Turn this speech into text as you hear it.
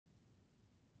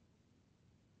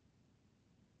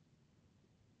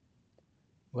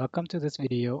Welcome to this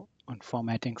video on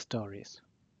formatting stories.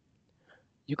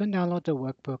 You can download the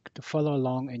workbook to follow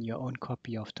along in your own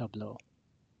copy of Tableau.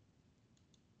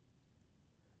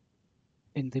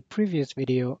 In the previous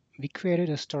video, we created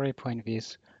a story point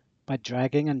viz by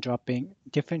dragging and dropping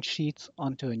different sheets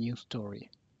onto a new story.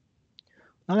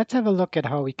 Now let's have a look at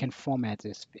how we can format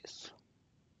this viz.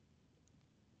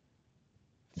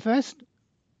 First,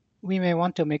 we may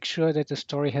want to make sure that the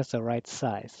story has the right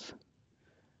size.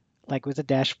 Like with the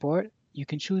dashboard, you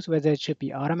can choose whether it should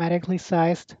be automatically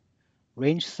sized,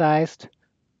 range sized,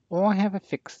 or have a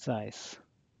fixed size.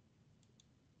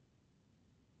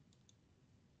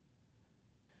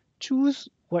 Choose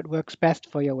what works best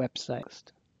for your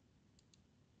website.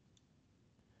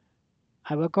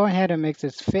 I will go ahead and make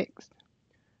this fixed,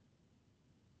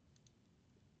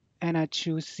 and I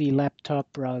choose the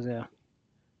laptop browser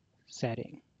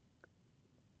setting.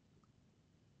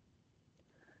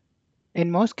 In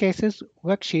most cases,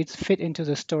 worksheets fit into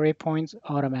the story points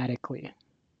automatically.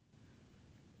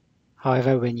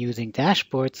 However, when using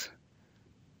dashboards,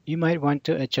 you might want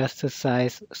to adjust the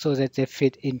size so that they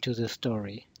fit into the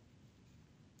story.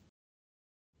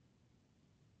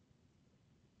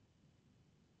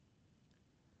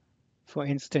 For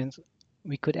instance,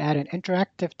 we could add an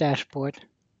interactive dashboard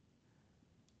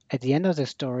at the end of the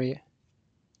story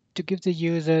to give the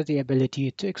user the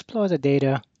ability to explore the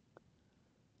data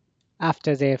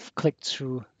after they've clicked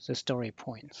through the story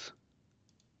points.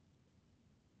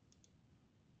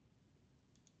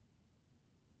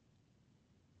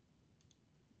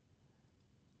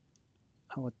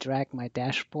 I will drag my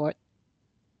dashboard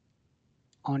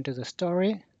onto the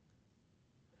story.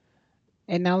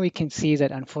 And now we can see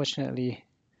that unfortunately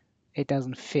it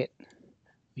doesn't fit.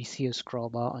 We see a scroll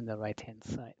bar on the right-hand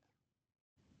side.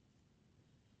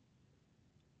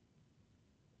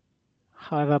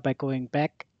 However, by going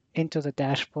back into the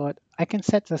dashboard, I can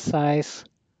set the size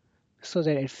so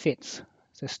that it fits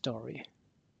the story.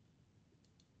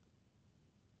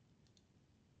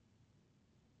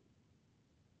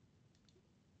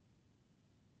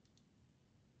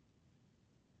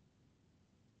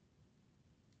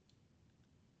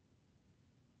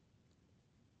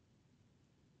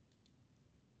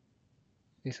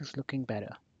 This is looking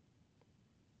better.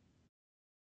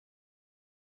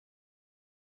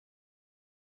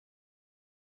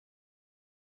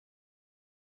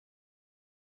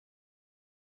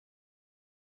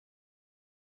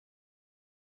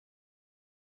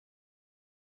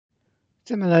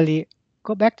 Similarly,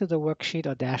 go back to the worksheet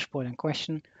or dashboard in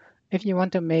question if you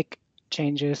want to make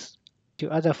changes to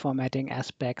other formatting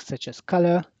aspects such as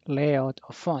color, layout,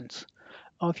 or fonts,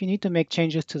 or if you need to make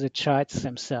changes to the charts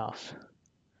themselves.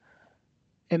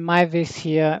 In my viz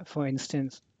here, for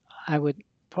instance, I would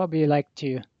probably like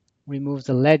to remove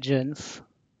the legends.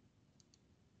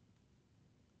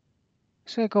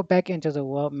 So I go back into the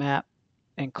world map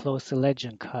and close the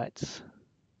legend cards.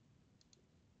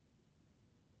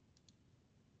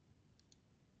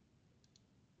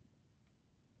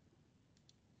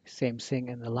 Same thing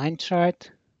in the line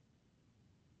chart.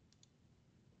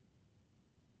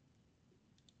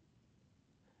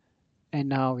 And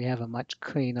now we have a much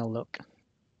cleaner look.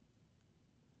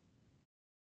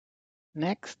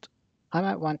 Next, I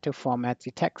might want to format the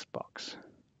text box.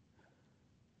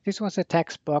 This was a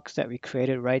text box that we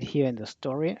created right here in the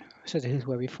story, so this is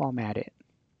where we format it.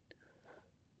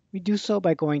 We do so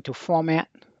by going to Format,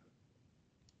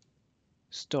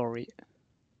 Story,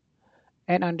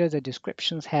 and under the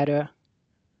Descriptions header,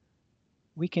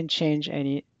 we can change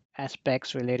any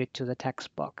aspects related to the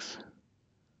text box,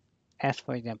 as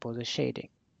for example the shading.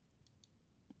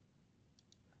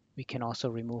 We can also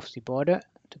remove the border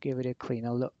to give it a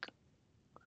cleaner look.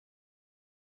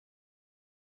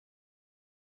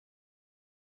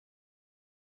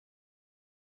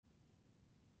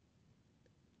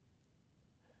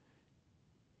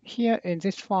 Here in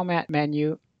this format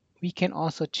menu, we can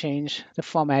also change the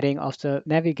formatting of the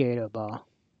Navigator bar.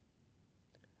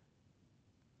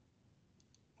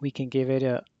 We can give it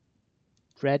a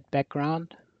red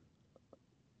background,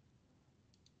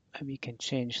 and we can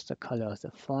change the color of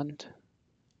the font,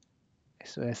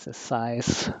 as well as the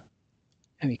size,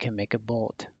 and we can make it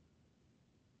bold.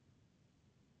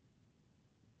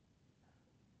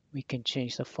 We can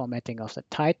change the formatting of the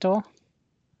title.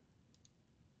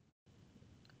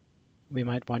 We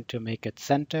might want to make it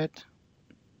centered.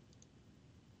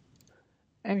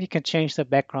 And we can change the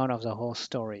background of the whole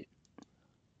story.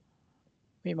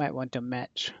 We might want to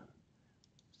match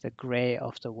the gray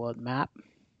of the world map.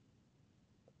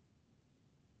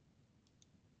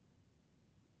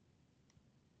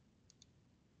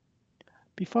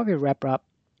 Before we wrap up,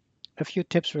 a few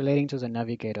tips relating to the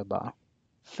Navigator bar.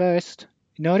 First,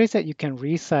 notice that you can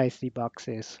resize the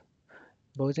boxes,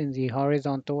 both in the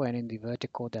horizontal and in the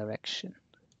vertical direction.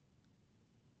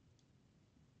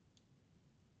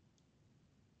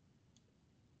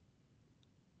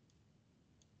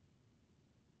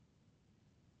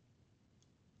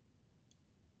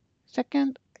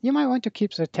 Second, you might want to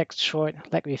keep the text short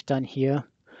like we've done here,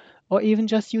 or even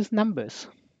just use numbers.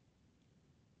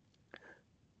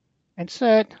 And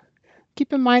third,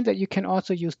 keep in mind that you can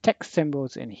also use text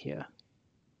symbols in here.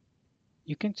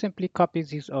 You can simply copy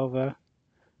these over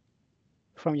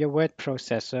from your word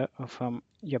processor or from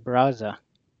your browser.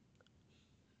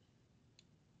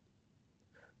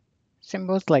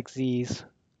 Symbols like these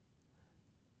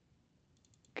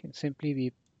can simply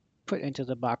be put into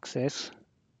the boxes.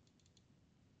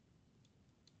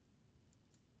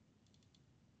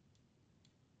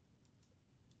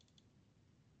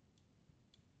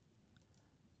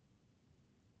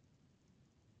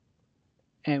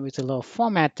 And with a little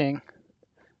formatting,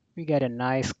 we get a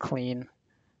nice clean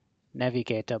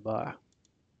Navigator bar.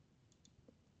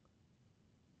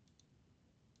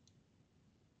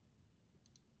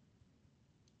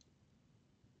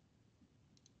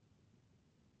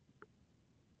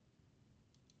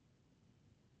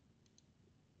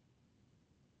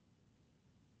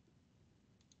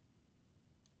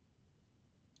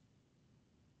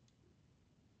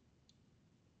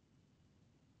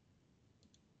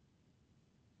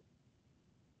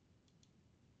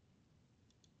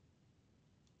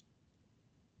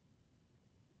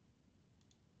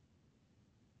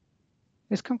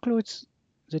 This concludes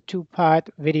the two-part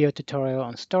video tutorial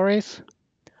on stories.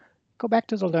 Go back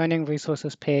to the Learning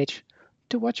Resources page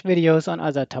to watch videos on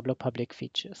other Tableau Public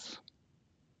features.